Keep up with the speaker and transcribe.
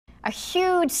A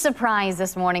huge surprise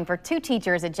this morning for two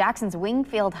teachers at Jackson's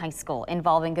Wingfield High School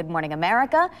involving Good Morning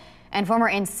America and former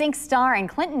NSYNC star and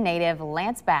Clinton native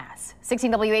Lance Bass.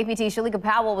 16 WAPT Shalika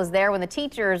Powell was there when the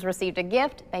teachers received a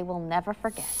gift they will never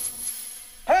forget.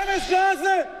 Hey, Miss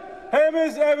Johnson! Hey,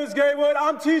 Miss Evans Gatewood,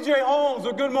 I'm TJ Holmes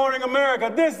with Good Morning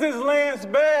America. This is Lance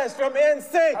Bass from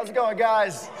NSYNC. How's it going,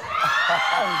 guys?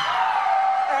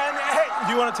 And hey,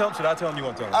 do you want to tell him? Should I tell him? You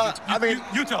want to tell him?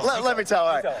 You tell him. Let me tell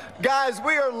him. All right. Guys,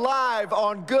 we are live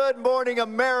on Good Morning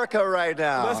America right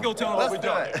now. Let's go tell him what we're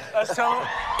doing. Let's tell him.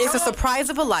 It's a surprise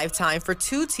of a lifetime for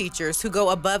two teachers who go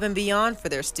above and beyond for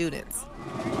their students.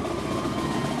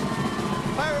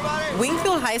 Hi, everybody.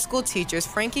 Wingfield High School teachers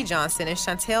Frankie Johnson and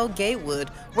Chantel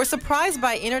Gatewood were surprised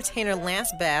by entertainer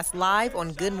Lance Bass live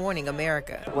on Good Morning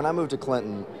America. When I moved to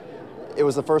Clinton, it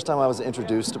was the first time I was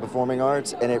introduced to performing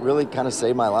arts, and it really kind of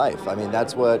saved my life. I mean,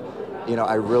 that's what,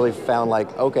 I really found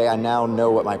like, okay, I now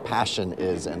know what my passion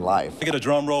is in life. Get a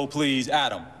drum roll, please,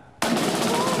 Adam.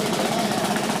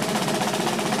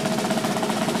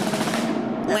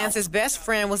 Lance's best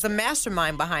friend was the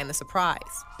mastermind behind the surprise.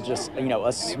 Just,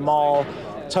 a small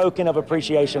token of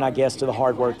appreciation, I guess, to the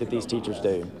hard work that these teachers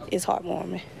do. It's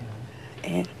heartwarming,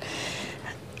 and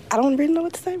I don't really know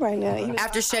what to say right now.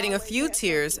 After shedding a few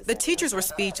tears, the teachers were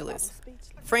speechless.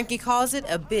 Frankie calls it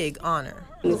a big honor.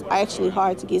 It's actually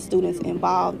hard to get students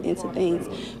involved into things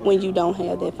when you don't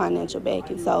have that financial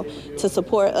backing. So to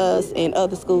support us and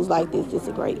other schools like this is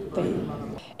a great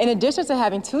thing. In addition to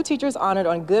having two teachers honored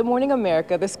on Good Morning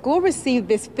America, the school received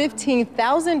this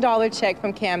 $15,000 check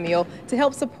from Cameo to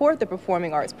help support the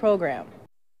performing arts program.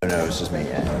 No, it's just me.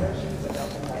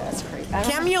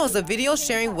 Cameo is a video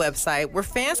sharing website where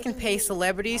fans can pay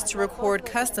celebrities to record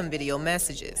custom video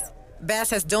messages.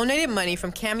 Bass has donated money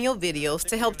from Cameo videos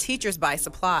to help teachers buy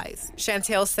supplies.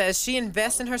 Chantel says she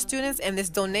invests in her students and this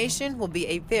donation will be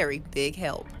a very big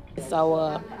help.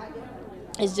 So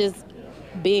it's just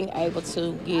being able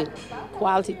to get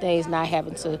quality things, not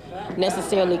having to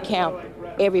necessarily count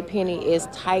every penny as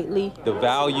tightly. The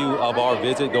value of our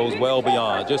visit goes well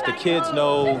beyond. Just the kids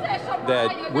know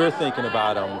that we're thinking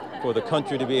about them, for the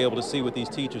country to be able to see what these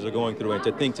teachers are going through and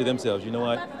to think to themselves, you know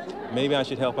what, maybe I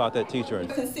should help out that teacher.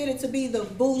 Considered to be the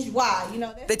bourgeois,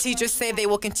 The teachers say they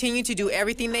will continue to do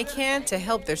everything they can to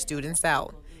help their students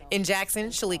out. In Jackson,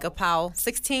 Shalika Powell,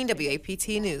 16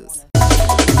 WAPT News.